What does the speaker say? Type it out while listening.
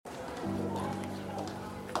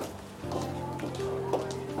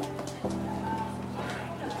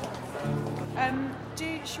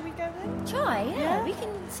Yeah, we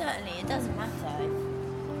can certainly, it doesn't matter.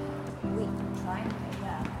 We can try and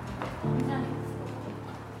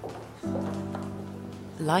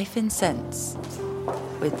Life in Scents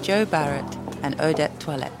with Jo Barrett and Odette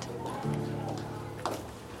Toilette.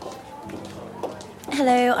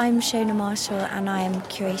 Hello, I'm Shona Marshall and I am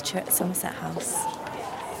curator at Somerset House.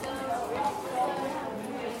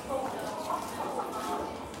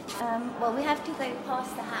 Well, we have to go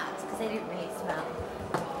past the hats because they don't really smell.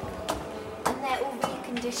 And they're all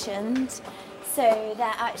reconditioned, so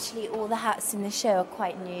they're actually, all the hats in the show are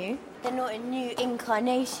quite new. They're not a new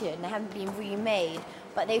incarnation, they haven't been remade,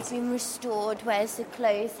 but they've been restored, whereas the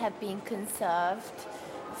clothes have been conserved.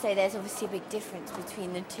 So there's obviously a big difference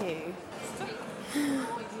between the two.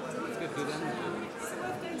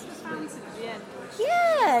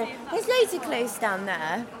 Yeah, there's loads of clothes down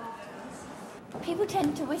there. People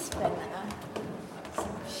tend to whisper in there, sort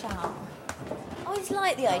of shout. I always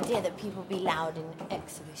like the idea that people be loud in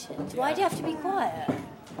exhibitions. Why do you have to be quiet?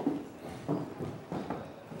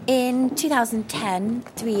 In 2010,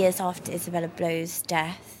 3 years after Isabella Blo's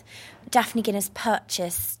death, Daphne Guinness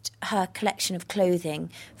purchased her collection of clothing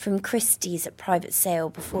from Christie's at private sale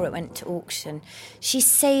before it went to auction. She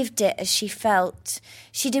saved it as she felt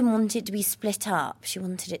she didn't want it to be split up. She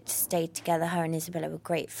wanted it to stay together. Her and Isabella were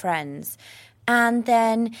great friends. And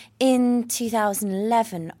then in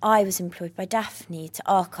 2011, I was employed by Daphne to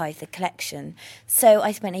archive the collection. So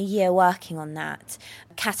I spent a year working on that,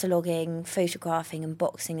 cataloguing, photographing and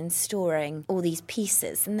boxing and storing all these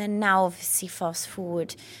pieces. And then now, obviously, fast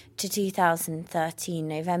forward to 2013,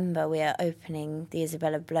 November, we are opening the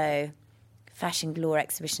Isabella Blow Fashion Galore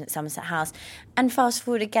exhibition at Somerset House. And fast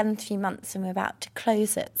forward again 3 months and we're about to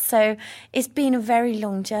close it. So it's been a very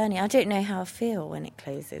long journey. I don't know how I feel when it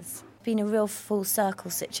closes. Been a real full circle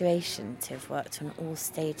situation to have worked on all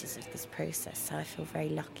stages of this process, so I feel very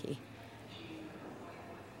lucky.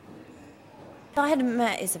 I hadn't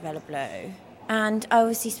met Isabella Blow, and I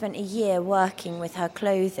obviously spent a year working with her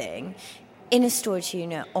clothing in a storage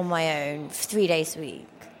unit on my own for 3 days a week.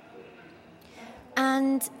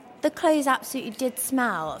 And the clothes absolutely did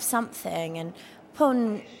smell of something, and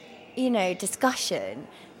upon, discussion,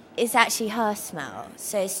 it's actually her smell.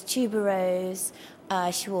 So it's tuberose.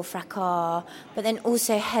 She wore fracas, but then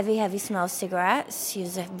also heavy smell cigarettes. She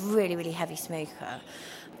was a really, really heavy smoker.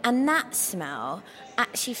 And that smell,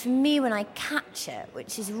 actually for me when I catch it,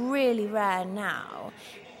 which is really rare now,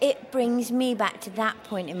 it brings me back to that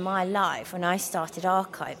point in my life when I started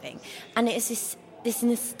archiving. And it's this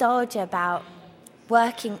nostalgia about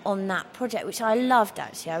working on that project, which I loved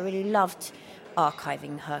actually. I really loved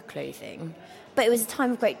archiving her clothing. But it was a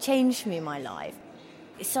time of great change for me in my life.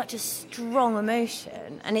 It's such a strong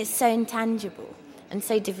emotion and it's so intangible and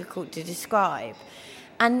so difficult to describe.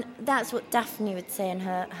 And that's what Daphne would say and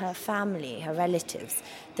her family, her relatives,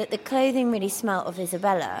 that the clothing really smelt of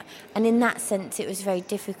Isabella, and in that sense it was very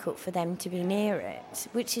difficult for them to be near it,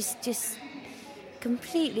 which is just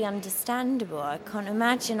completely understandable. I can't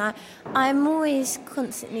imagine. I'm always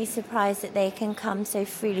constantly surprised that they can come so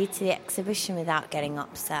freely to the exhibition without getting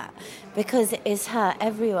upset, because it is her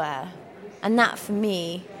everywhere. And that, for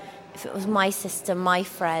me, if it was my sister, my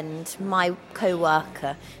friend, my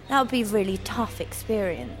co-worker, that would be a really tough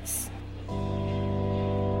experience.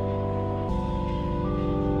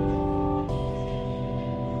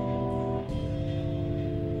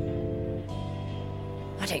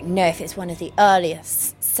 I don't know if it's one of the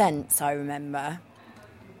earliest scents I remember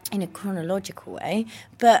in a chronological way,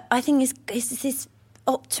 but I think it's this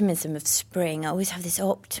optimism of spring. I always have this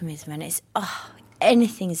optimism, and it's,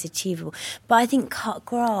 anything is achievable. But I think cut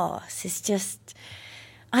grass is just,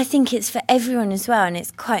 I think it's for everyone as well, and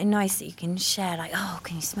it's quite nice that you can share,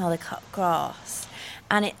 can you smell the cut grass?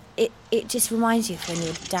 And it just reminds you of when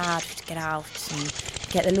your dad would get out and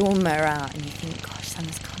get the lawnmower out, and you think, gosh,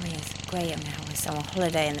 summer's coming, it's great, I'm going to have my summer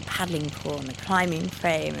holiday, and the paddling pool and the climbing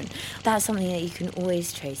frame, and that's something that you can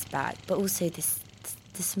always trace back. But also the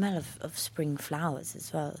smell of spring flowers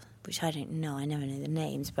as well, which I don't know, I never know the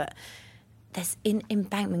names, but there's in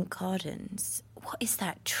Embankment Gardens. What is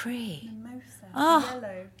that tree? Mimosa.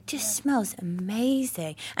 Yellow. It just smells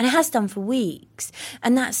amazing. And it has done for weeks.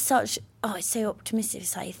 And that's such, it's so optimistic.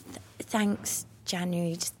 It's like, thanks,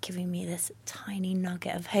 January, just giving me this tiny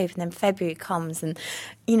nugget of hope. And then February comes and,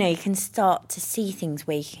 you can start to see things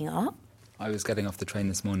waking up. I was getting off the train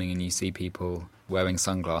this morning and you see people wearing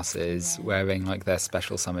sunglasses, wearing their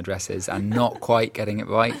special summer dresses and not quite getting it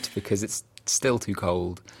right because it's still too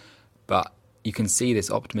cold. But you can see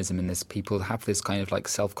this optimism in this. People have this kind of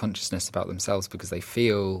self-consciousness about themselves because they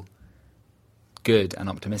feel good and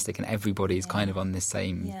optimistic, and everybody is kind of on this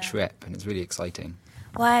same trip, and it's really exciting.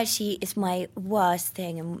 Well, actually, it's my worst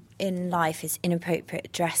thing in life is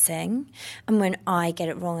inappropriate dressing. And when I get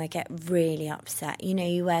it wrong, I get really upset. You know,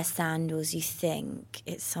 you wear sandals, you think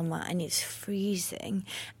it's summer and it's freezing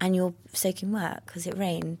and you're soaking wet because it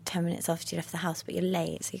rained 10 minutes after you left the house, but you're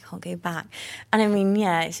late, so you can't go back. And I mean,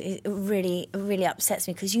 yeah, it really upsets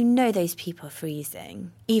me because you know those people are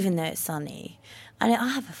freezing, even though it's sunny. And I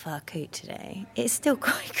have a fur coat today. It's still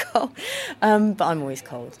quite cold, but I'm always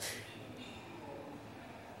cold.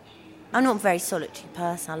 I'm not a very solitary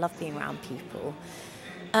person. I love being around people.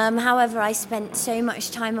 However, I spent so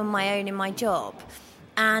much time on my own in my job,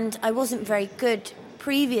 and I wasn't very good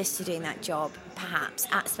previous to doing that job, perhaps,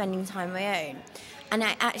 at spending time on my own. And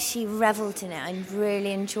I actually revelled in it. I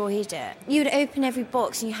really enjoyed it. You would open every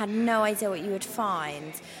box and you had no idea what you would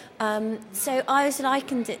find. So I was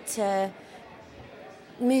likened it to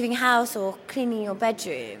moving house or cleaning your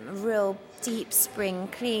bedroom, a real deep spring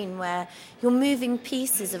clean where you're moving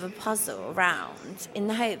pieces of a puzzle around in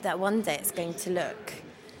the hope that one day it's going to look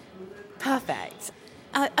perfect.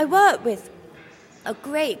 I work with a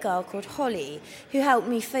great girl called Holly who helped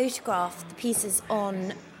me photograph the pieces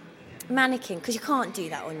on mannequin, because you can't do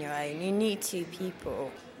that on your own, you need two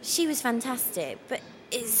people. She was fantastic, but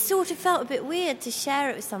it sort of felt a bit weird to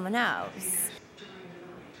share it with someone else.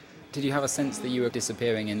 Did you have a sense that you were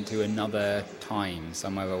disappearing into another time,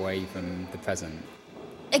 somewhere away from the present?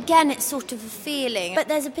 Again, it's sort of a feeling, but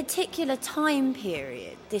there's a particular time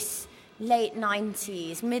period, this late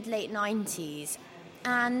 90s, mid-late 90s,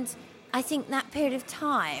 and I think that period of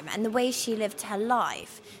time and the way she lived her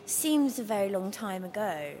life seems a very long time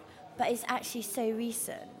ago, but it's actually so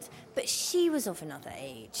recent. But she was of another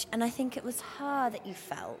age, and I think it was her that you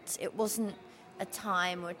felt. It wasn't a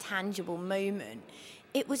time or a tangible moment.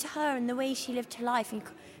 It was her and the way she lived her life. And you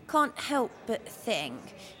can't help but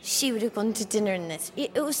think she would have gone to dinner in this.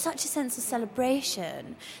 It was such a sense of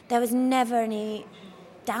celebration. There was never any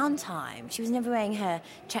downtime. She was never wearing her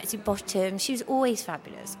tracksuit bottom. She was always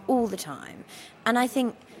fabulous, all the time. And I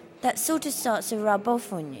think that sort of starts to rub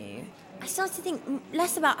off on you. I started to think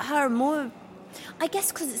less about her and more, I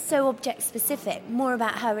guess because it's so object-specific, more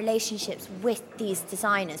about her relationships with these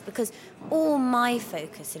designers, because all my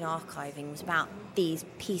focus in archiving was about these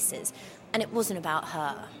pieces, and it wasn't about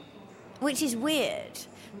her, which is weird.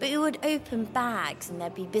 But you would open bags and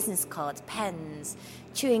there'd be business cards, pens,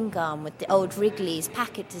 chewing gum with the old Wrigley's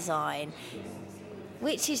packet design,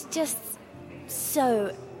 which is just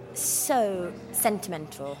so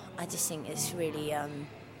sentimental. I just think it's really...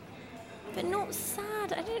 but not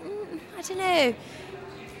sad. I don't know.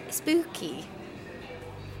 Spooky.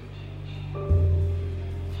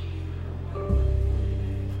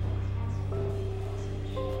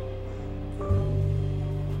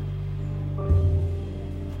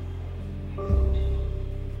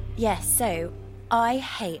 Yes, so I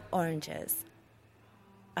hate oranges.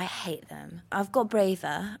 I hate them. I've got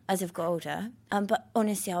braver as I've got older, but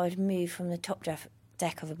honestly I would move from the top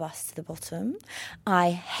deck of a bus to the bottom.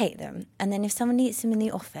 I hate them. And then if someone eats them in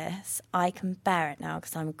the office, I can bear it now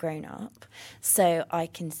because I'm grown up. So I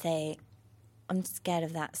can say, I'm scared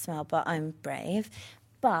of that smell, but I'm brave.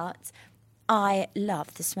 But I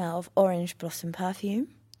love the smell of orange blossom perfume.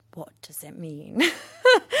 What does it mean?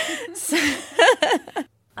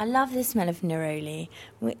 I love the smell of neroli,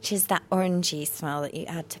 which is that orangey smell that you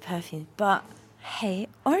add to perfume. But hate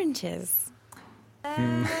oranges.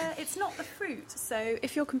 It's not the fruit. So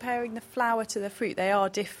if you're comparing the flower to the fruit, they are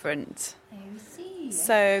different. I see.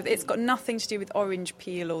 So it's got nothing to do with orange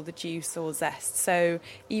peel or the juice or zest. So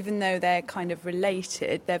even though they're kind of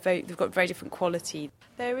related, they've got very different quality.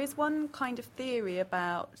 There is one kind of theory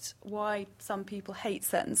about why some people hate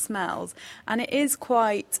certain smells, and it is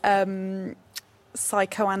quite...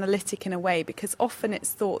 psychoanalytic in a way, because often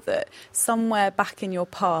it's thought that somewhere back in your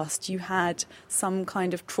past you had some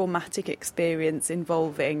kind of traumatic experience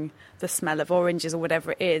involving the smell of oranges or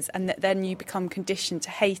whatever it is, and that then you become conditioned to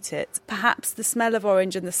hate it. Perhaps the smell of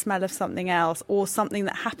orange and the smell of something else or something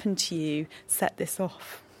that happened to you set this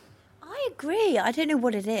off. I agree. I don't know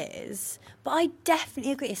what it is, but I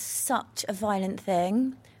definitely agree. It's such a violent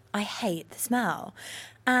thing. I hate the smell.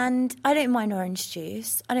 And I don't mind orange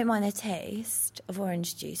juice. I don't mind the taste of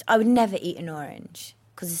orange juice. I would never eat an orange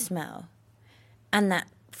because of the smell. And that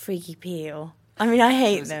freaky peel. I mean, I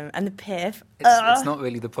hate them. And the pith. It's not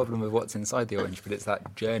really the problem of what's inside the orange, but it's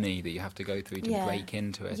that journey that you have to go through to break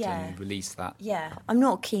into it and release that. Yeah. I'm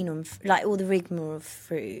not keen on, all the rigmarole of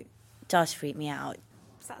fruit does freak me out.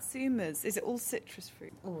 Satsumas, is it all citrus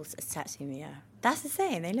fruit? All satsuma, yeah. That's the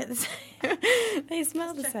same. They look the same. They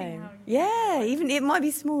smell the same. Yeah, even it might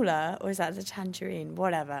be smaller, or is that the tangerine?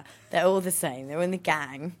 Whatever. They're all the same. They're in the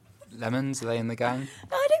gang. Lemons, are they in the gang?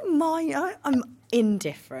 I don't mind. I'm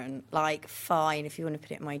indifferent. Like, fine, if you want to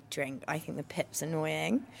put it in my drink. I think the pip's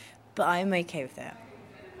annoying, but I'm okay with it.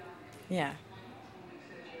 Yeah.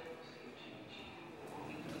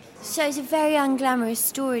 So it's a very unglamorous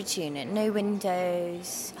storage unit. No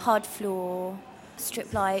windows, hard floor,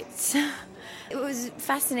 strip lights. It was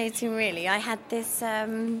fascinating, really. I had this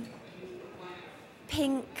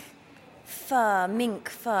pink fur, mink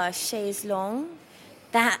fur chaise longue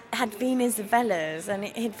that had been Isabella's, and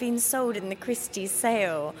it had been sold in the Christie's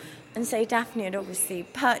sale. And so Daphne had obviously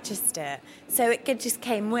purchased it. So it just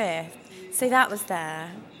came with. So that was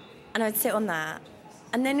there. And I'd sit on that.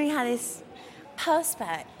 And then we had this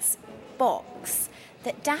Perspex box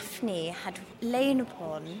that Daphne had lain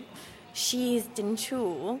upon, sheathed in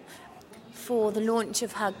tulle, for the launch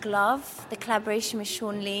of her glove, the collaboration with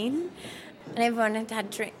Sean Lean. And everyone had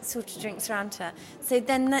drinks around her. So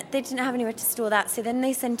then they didn't have anywhere to store that. So then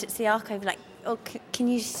they sent it to the archive, like, oh, can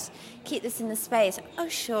you just keep this in the space? Oh,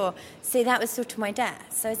 sure. So that was sort of my desk.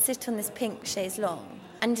 So I'd sit on this pink chaise longue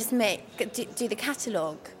and just do the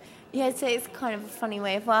catalogue. Yeah, so it's kind of a funny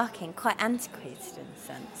way of working, quite antiquated in a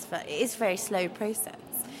sense, but it is a very slow process.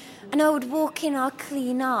 And I would walk in, I'd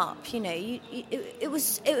clean up, you know. It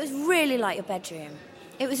was really like your bedroom.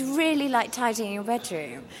 It was really like tidying your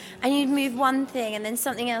bedroom. And you'd move one thing and then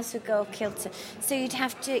something else would go off kilter. So you'd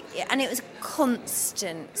have to... And it was a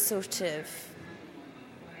constant sort of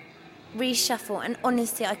reshuffle. And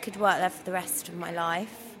honestly, I could work there for the rest of my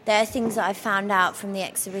life. There are things that I found out from the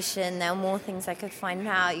exhibition. There are more things I could find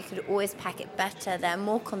out. You could always pack it better. There are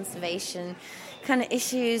more conservation kind of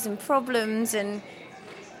issues and problems. And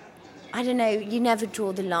I don't know, you never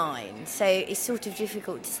draw the line. So it's sort of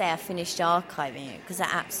difficult to say I finished archiving it, because I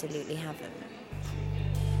absolutely haven't.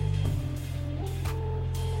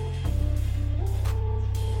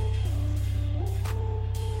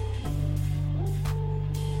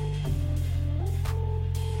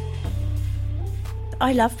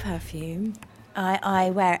 I love perfume. I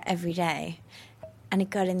wear it every day. And a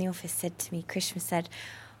girl in the office said to me, Krishma said,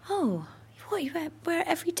 oh, what, you wear it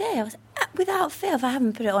every day? I was, without fail, if I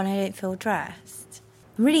haven't put it on, I don't feel dressed.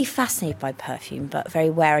 I'm really fascinated by perfume, but very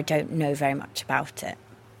aware I don't know very much about it.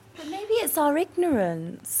 But maybe it's our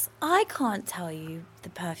ignorance. I can't tell you the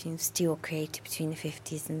perfumes Dior created between the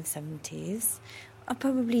 50s and the 70s. I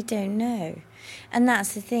probably don't know. And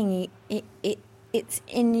that's the thing, it's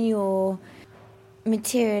in your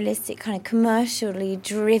materialistic, kind of commercially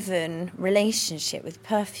driven relationship with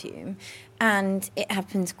perfume, and it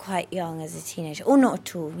happens quite young as a teenager, or not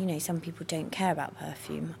at all. You know, some people don't care about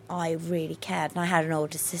perfume. I really cared, and I had an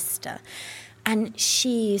older sister, and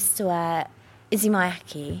she used to wear Issey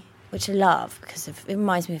Miyake, which I love because it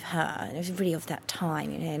reminds me of her, and it was really of that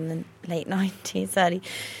time, you know, in the late 90s, early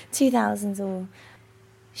 2000s, or...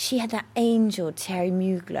 She had that angel, Thierry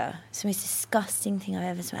Mugler. It's the most disgusting thing I've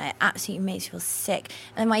ever smelled. It absolutely makes me feel sick.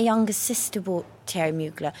 And my younger sister bought Thierry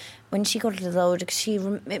Mugler when she got a little older, because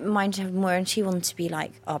it reminded her more, and she wanted to be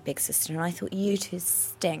like our big sister. And I thought, you two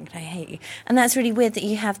stink, I hate you. And that's really weird that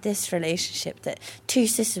you have this relationship that two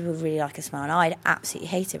sisters would really like a smell, and I'd absolutely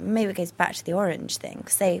hate it. Maybe it goes back to the orange thing,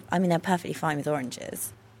 because they're perfectly fine with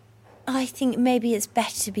oranges. I think maybe it's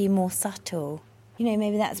better to be more subtle. You know,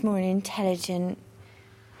 maybe that's more an intelligent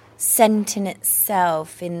scent in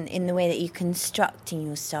itself, in the way that you're constructing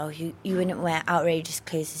your style. You wouldn't wear outrageous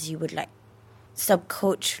clothes as you would, like,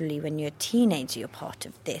 subculturally when you're a teenager. You're part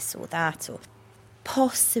of this or that, or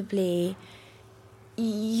possibly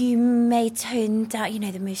you may tone down, you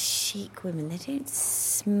know, the most chic women, they don't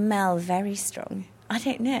smell very strong. I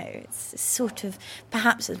don't know. It's sort of,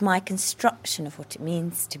 perhaps it's my construction of what it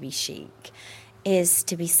means to be chic is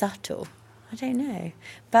to be subtle. I don't know.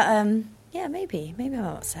 But, yeah, maybe I'm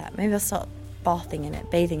upset. Maybe I'll start bathing in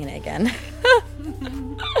it again.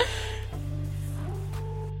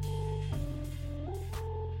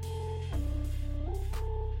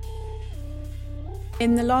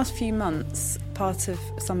 In the last few months, part of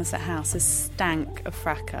Somerset House has stank of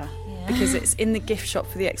Fracas, because it's in the gift shop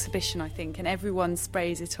for the exhibition, I think, and everyone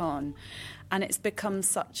sprays it on, and it's become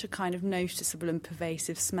such a kind of noticeable and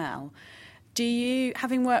pervasive smell. Do you,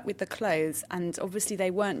 having worked with the clothes, and obviously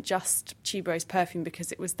they weren't just Tuberose perfume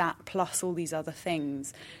because it was that plus all these other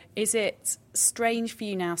things, is it strange for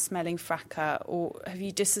you now smelling Fracas, or have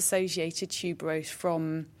you disassociated Tuberose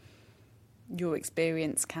from your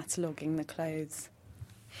experience cataloguing the clothes?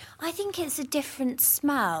 I think it's a different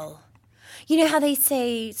smell. You know how they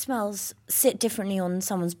say smells sit differently on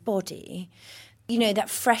someone's body? You know, that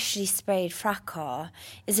freshly sprayed Fracas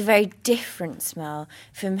is a very different smell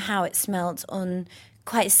from how it smelt on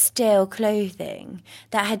quite stale clothing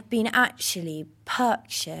that had been actually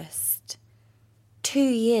purchased 2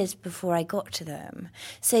 years before I got to them.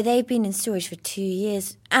 So they'd been in storage for 2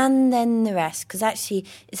 years, and then the rest, because actually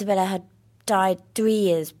Isabella had died 3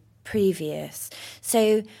 years previous.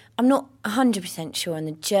 So I'm not 100% sure on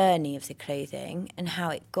the journey of the clothing and how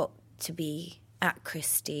it got to be at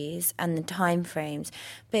Christie's and the time frames,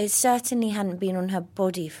 but it certainly hadn't been on her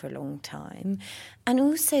body for a long time. And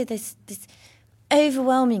also this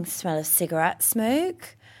overwhelming smell of cigarette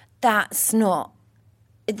smoke, that's not,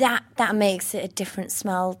 that makes it a different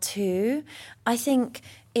smell too. I think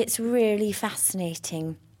it's really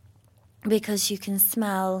fascinating because you can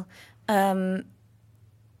smell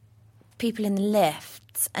people in the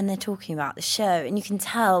lifts and they're talking about the show, and you can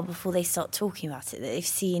tell before they start talking about it that they've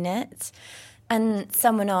seen it. And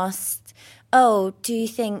someone asked, "Oh, do you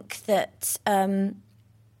think that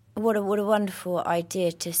what a wonderful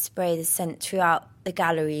idea to spray the scent throughout the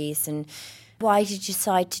galleries, and why did you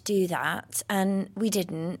decide to do that?" And we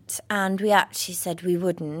didn't, and we actually said we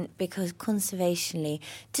wouldn't because conservationally,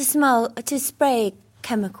 to spray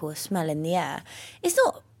chemical smell in the air, it's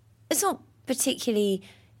not particularly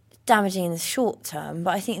damaging in the short term,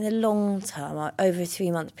 but I think in the long term, over a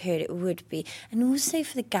 3-month period, it would be. And also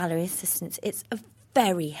for the gallery assistants, it's a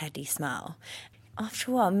very heady smell.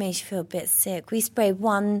 After a while, it makes you feel a bit sick. We sprayed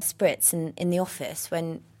one spritz in the office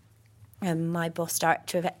when my boss,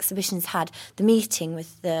 director of exhibitions, had the meeting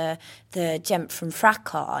with the gent from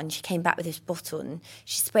Fracas, and she came back with this bottle and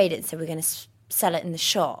she sprayed it and said, "We're going to sell it in the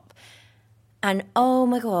shop." And oh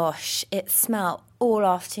my gosh, it smelled all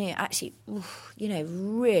afternoon. Actually,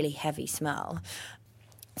 really heavy smell.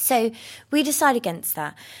 So we decided against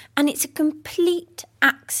that. And it's a complete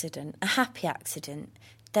accident, a happy accident,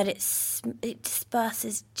 that it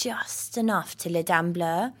disperses just enough to Les Dames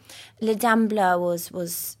Bleues. Les Dames Bleues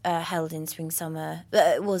was held in spring-summer,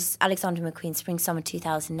 was Alexander McQueen's spring-summer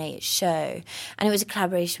 2008 show. And it was a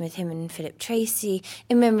collaboration with him and Philip Tracy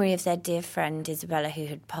in memory of their dear friend Isabella, who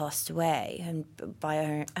had passed away, and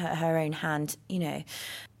by her own hand,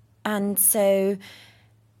 And so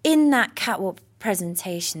in that catwalk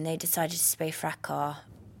presentation, they decided to spray Fracas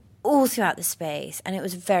all throughout the space. And it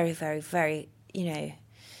was very, very, very,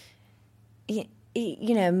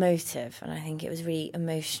 emotive, and I think it was really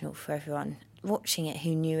emotional for everyone watching it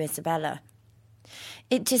who knew Isabella.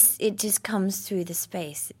 It just comes through the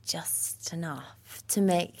space just enough to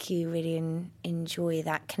make you really enjoy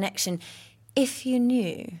that connection if you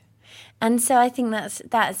knew. And so I think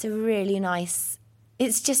that's a really nice.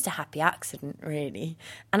 It's just a happy accident, really.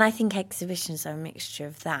 And I think exhibitions are a mixture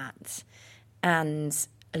of that and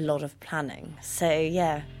a lot of planning. So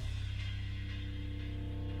yeah.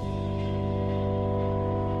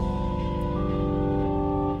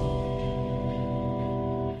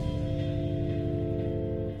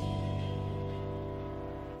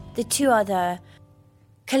 The two other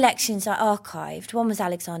collections are archived. One was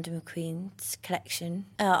Alexander McQueen's collection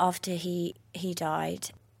after he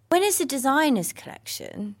died. When it's a designer's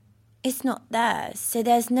collection, it's not theirs, so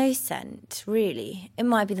there's no scent, really. It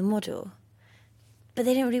might be the model, but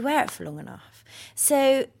they don't really wear it for long enough.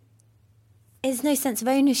 So there's no sense of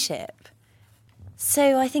ownership.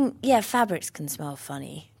 So I think, fabrics can smell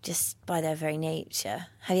funny just by their very nature.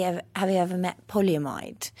 Have you ever met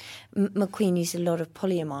polyamide? McQueen used a lot of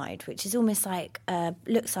polyamide, which is almost like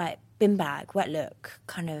looks like bin bag, wet look,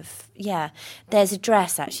 kind of. Yeah, there's a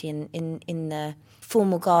dress actually in the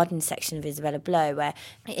formal garden section of Isabella Blow where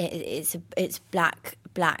it's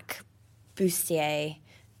black bustier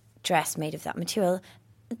dress made of that material.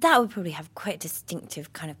 That would probably have quite a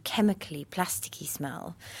distinctive kind of chemically plasticky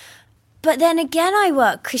smell. But then again, I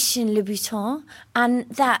work Christian Louboutin, and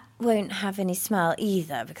that won't have any smell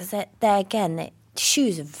either, because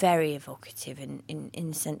shoes are very evocative in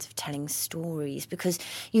the sense of telling stories, because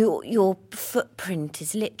your footprint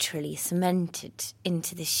is literally cemented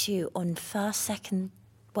into the shoe on first, second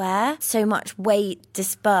wear. So much weight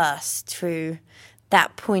dispersed through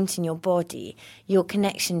that point in your body, your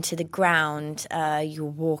connection to the ground, you're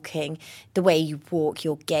walking, the way you walk,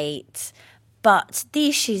 your gait. But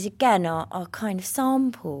these shoes, again, are kind of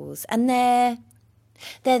samples, and they're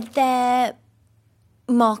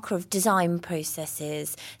marker of design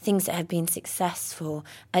processes, things that have been successful,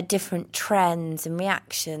 different trends and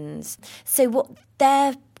reactions. So what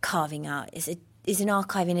they're carving out is an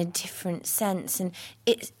archive in a different sense, and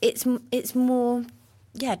it's more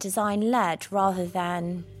design led rather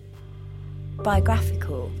than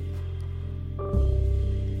biographical.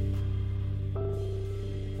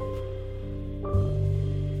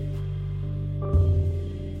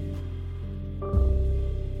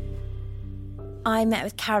 I met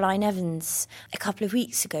with Caroline Evans a couple of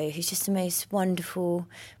weeks ago, who's just the most wonderful,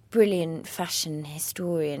 brilliant fashion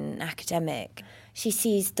historian and academic. She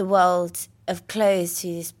sees the world of clothes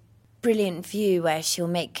through this brilliant view where she'll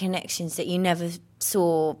make connections that you never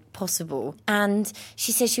saw possible. And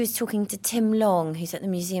she said she was talking to Tim Long, who's at the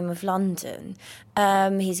Museum of London.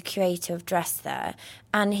 He's a curator of dress there.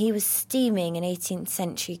 And he was steaming an 18th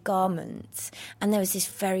century garment. And there was this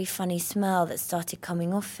very funny smell that started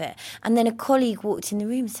coming off it. And then a colleague walked in the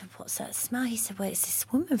room and said, "What's that smell?" He said, "Well, it's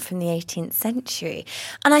this woman from the 18th century."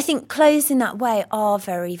 And I think clothes in that way are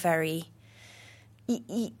very, very,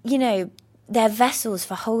 you know, they're vessels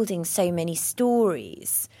for holding so many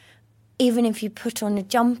stories. Even if you put on a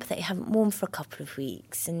jumper that you haven't worn for a couple of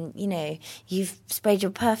weeks and, you know, you've sprayed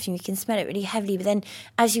your perfume, you can smell it really heavily, but then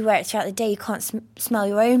as you wear it throughout the day, you can't smell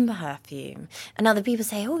your own perfume. And other people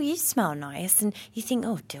say, "Oh, you smell nice." And you think,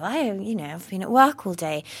 "Oh, do I? You know, I've been at work all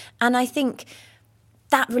day." And I think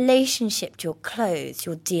that relationship to your clothes,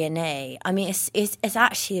 your DNA, I mean, it's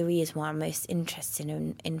actually the reason why I'm most interested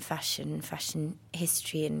in fashion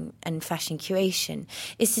history and fashion curation,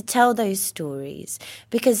 is to tell those stories.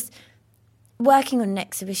 Because working on an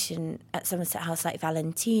exhibition at Somerset House like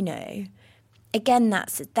Valentino, again,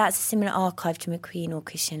 that's a similar archive to McQueen or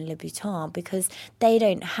Christian Louboutin, because they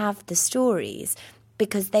don't have the stories,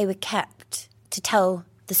 because they were kept to tell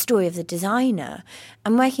the story of the designer.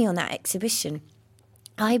 And working on that exhibition,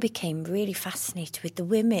 I became really fascinated with the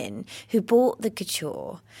women who bought the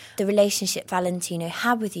couture, the relationship Valentino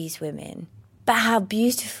had with these women, but how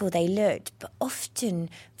beautiful they looked, but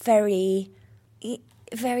often very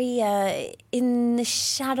in the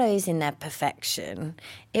shadows in their perfection.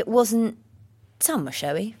 It wasn't, some were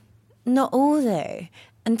showy, not all though,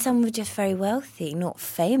 and some were just very wealthy, not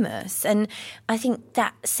famous. And I think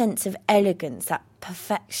that sense of elegance, that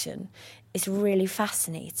perfection, is really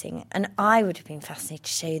fascinating. And I would have been fascinated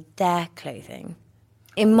to show their clothing,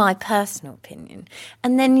 in my personal opinion.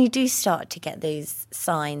 And then you do start to get those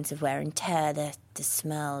signs of wear and tear, the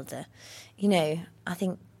smell, you know, I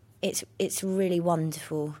think it's really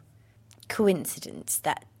wonderful coincidence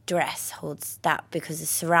that dress holds that, because a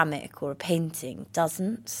ceramic or a painting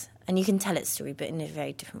doesn't. And you can tell its story, but in a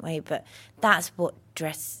very different way. But that's what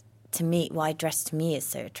why dress to me is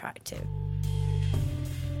so attractive.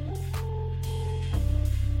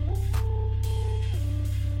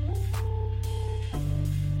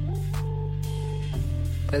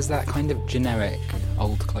 There's that kind of generic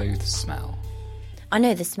old clothes smell. I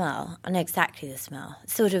know the smell. I know exactly the smell.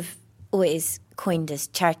 It's sort of always coined as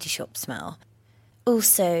charity shop smell.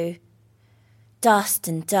 Also, dust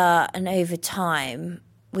and dirt, and over time,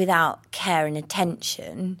 without care and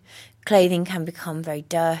attention, clothing can become very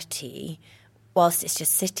dirty whilst it's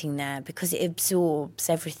just sitting there, because it absorbs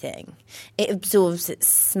everything. It absorbs its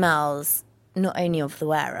smells, not only of the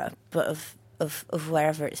wearer, but of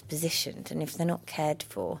wherever it's positioned. And if they're not cared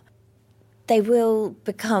for, they will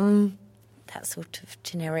become that sort of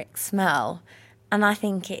generic smell. And I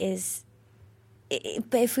think it is...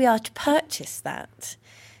 but if we are to purchase that,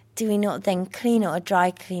 do we not then clean it or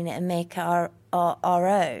dry clean it and make it our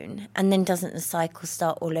own? And then doesn't the cycle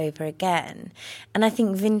start all over again? And I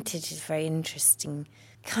think vintage is a very interesting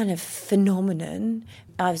kind of phenomenon.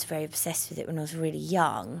 I was very obsessed with it when I was really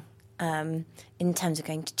young, in terms of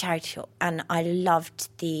going to charity shop. And I loved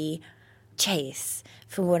the chase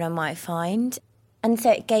for what I might find. And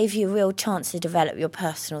so it gave you a real chance to develop your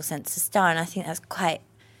personal sense of style. And I think that's quite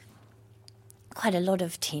a lot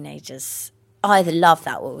of teenagers either love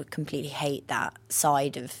that or would completely hate that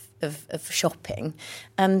side of shopping.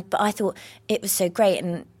 But I thought it was so great,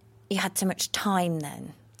 and you had so much time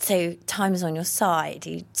then. So time is on your side.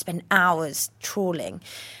 You spend hours trawling.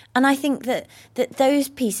 And I think that those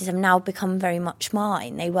pieces have now become very much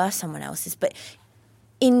mine. They were someone else's. But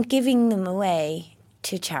in giving them away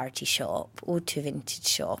to a charity shop or to a vintage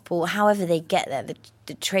shop, or however they get there,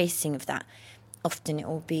 the tracing of that, often it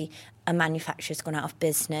will be a manufacturer's gone out of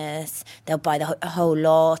business, they'll buy the whole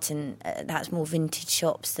lot, and that's more vintage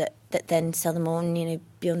shops that then sell them on, you know,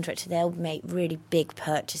 beyond director. They'll make really big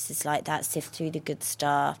purchases like that, sift through the good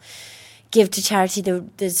stuff, give to charity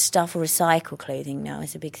the stuff, or recycle clothing now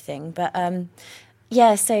is a big thing. But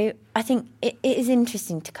yeah, so I think it is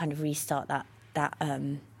interesting to kind of restart that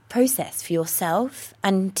process for yourself,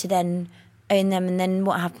 and to then own them, and then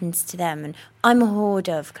what happens to them. And I'm a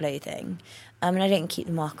hoarder of clothing, and I don't keep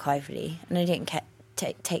them archivally, and I don't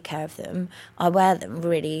take care of them. I wear them,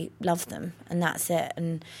 really love them, and that's it.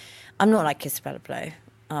 And I'm not like Isabella Blow,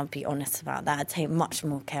 I'll be honest about that. I take much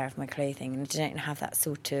more care of my clothing, and I don't have that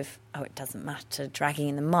sort of, oh, it doesn't matter, dragging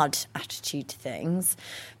in the mud attitude to things.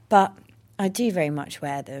 But I do very much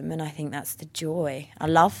wear them, and I think that's the joy. I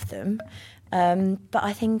love them, but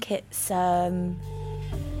I think it's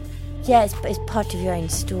it's part of your own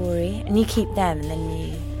story, and you keep them, and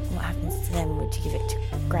then what happens to them? Would you give it to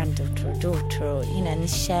a granddaughter or daughter, or and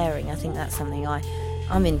sharing? I think that's something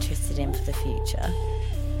I'm interested in for the future.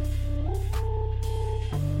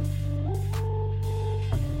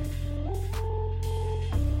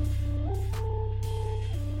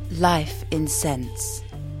 Life in Scents.